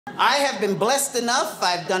I have been blessed enough.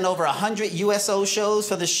 I've done over 100 USO shows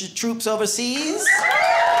for the troops overseas. Thank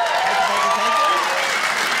you.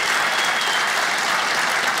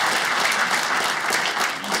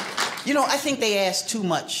 You know, I think they ask too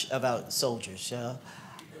much about soldiers.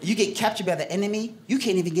 You get captured by the enemy, you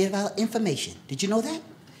can't even give out information. Did you know that?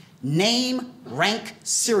 Name, rank,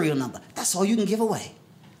 serial number. That's all you can give away.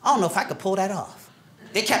 I don't know if I could pull that off.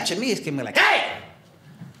 They capture me, it's gonna be like, hey,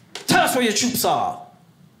 tell us where your troops are.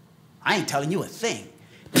 I ain't telling you a thing.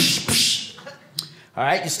 Psh, psh. All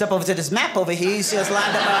right, you step over to this map over here, you see us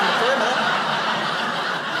lined up around the perimeter.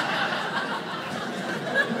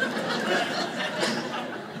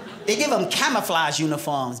 They give them camouflage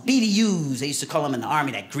uniforms, BDUs, they used to call them in the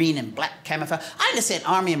Army, that green and black camouflage. I understand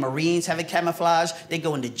Army and Marines having camouflage. They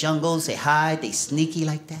go in the jungles, they hide, they sneaky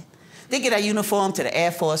like that. They get that uniform to the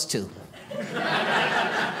Air Force too.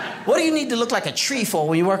 What do you need to look like a tree for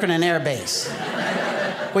when you work on an air base?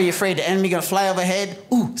 Were you afraid the enemy gonna fly overhead?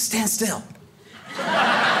 Ooh, stand still.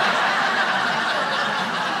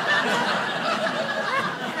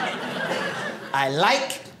 I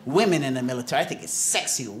like women in the military. I think it's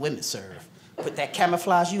sexy when women serve. Put that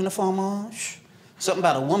camouflage uniform on. Something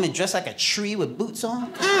about a woman dressed like a tree with boots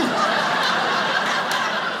on.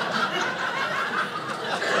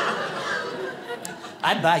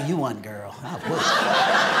 I'd buy you one, girl. I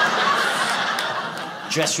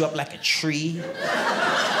would. Dress you up like a tree.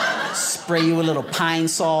 Spray you with a little pine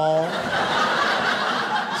sol.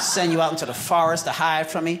 Send you out into the forest to hide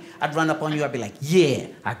from me. I'd run up on you, I'd be like, yeah,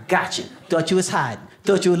 I got you. Thought you was hiding.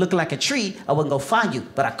 Thought you were looking like a tree, I wouldn't go find you,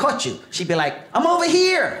 but I caught you. She'd be like, I'm over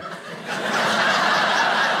here.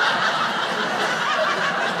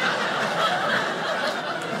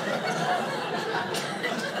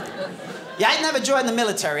 Yeah, I never joined the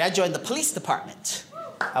military. I joined the police department.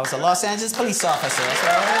 I was a Los Angeles police officer. That's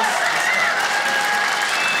what I was.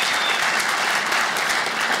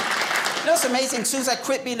 You know what's amazing? As soon as I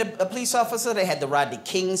quit being a police officer, they had the Rodney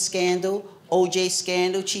King scandal, OJ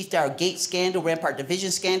scandal, Chief Darrell Gates scandal, Rampart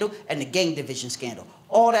Division scandal, and the Gang Division scandal.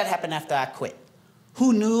 All that happened after I quit.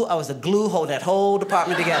 Who knew I was the glue holding that whole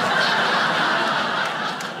department together?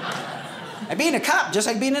 And being a cop, just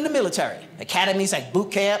like being in the military. Academies like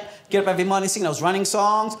boot camp, get up every morning, sing those running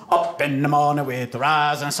songs. Up in the morning with the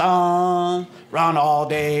rising sun, run all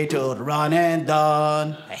day till the running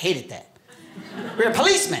done. I hated that. We're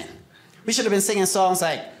policemen. We should have been singing songs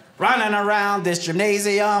like, running around this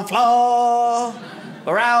gymnasium floor,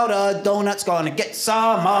 we're out of donuts, gonna get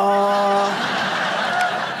some more.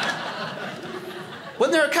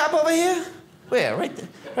 Wasn't there a cop over here? Where, right there?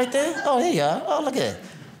 Right there? Oh, there you are. Oh, look at it.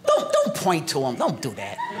 Don't point to him, don't do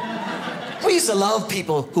that. We used to love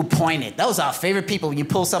people who pointed. That was our favorite people when you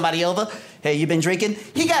pull somebody over. Hey, you been drinking?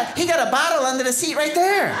 He got a bottle under the seat right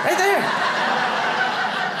there, right there.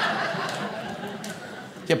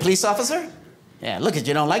 You a police officer? Yeah, look at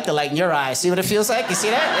you, don't like the light in your eyes. See what it feels like? You see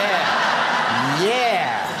that? Yeah.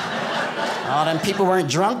 Yeah. All them people weren't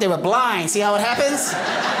drunk, they were blind. See how it happens?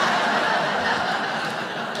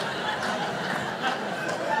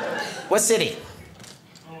 What city?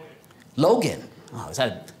 Logan. Oh, is that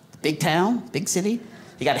a big town? Big city?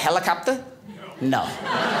 You got a helicopter? No.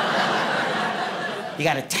 You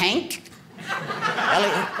got a tank?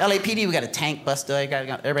 LAPD, we got a tank buster.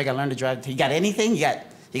 Everybody got to learn to drive. You got anything?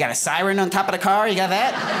 You got a siren on top of the car? You got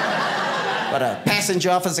that? But a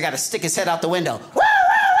passenger officer got to stick his head out the window. Woo, woo,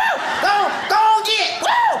 woo! Go get! Woo,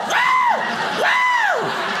 woo, woo!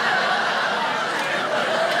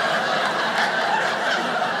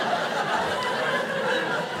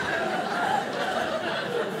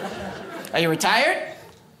 Are you retired?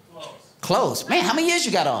 Close. Man, how many years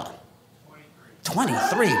you got on? 23.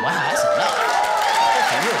 23. Wow, that's a lot. Good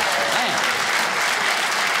for you, man.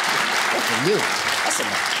 Good for you. That's a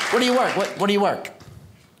lot. Where do you work? What do you work?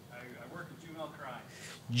 I work in juvenile crimes.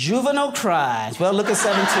 Juvenile crimes. Well, look at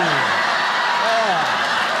 17. Yeah.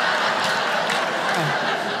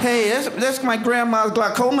 Hey, that's my grandma's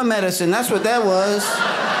glaucoma medicine. That's what that was.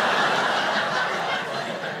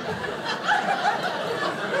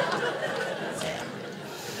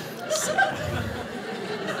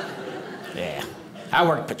 Yeah. I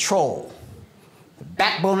work patrol.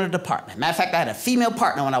 Backbone of the department. Matter of fact, I had a female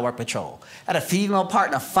partner when I worked patrol. I had a female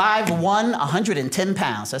partner, 5'1", 110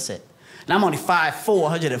 pounds, that's it. And I'm only 5'4",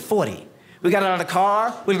 140. We got out of the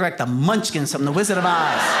car, we looked like the Munchkins from The Wizard of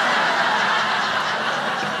Oz.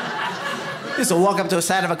 Used to walk up to the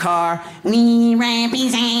side of a car. We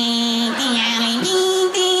represent the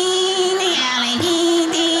LAPD, the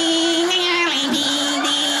LAPD, the LAPD.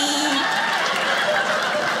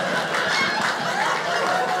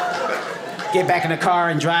 Get back in the car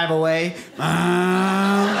and drive away.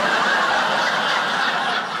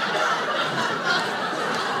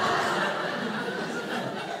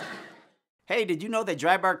 Hey, did you know that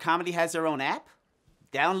Dry Bar Comedy has their own app?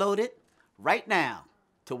 Download it right now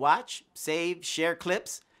to watch, save, share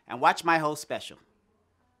clips, and watch my whole special.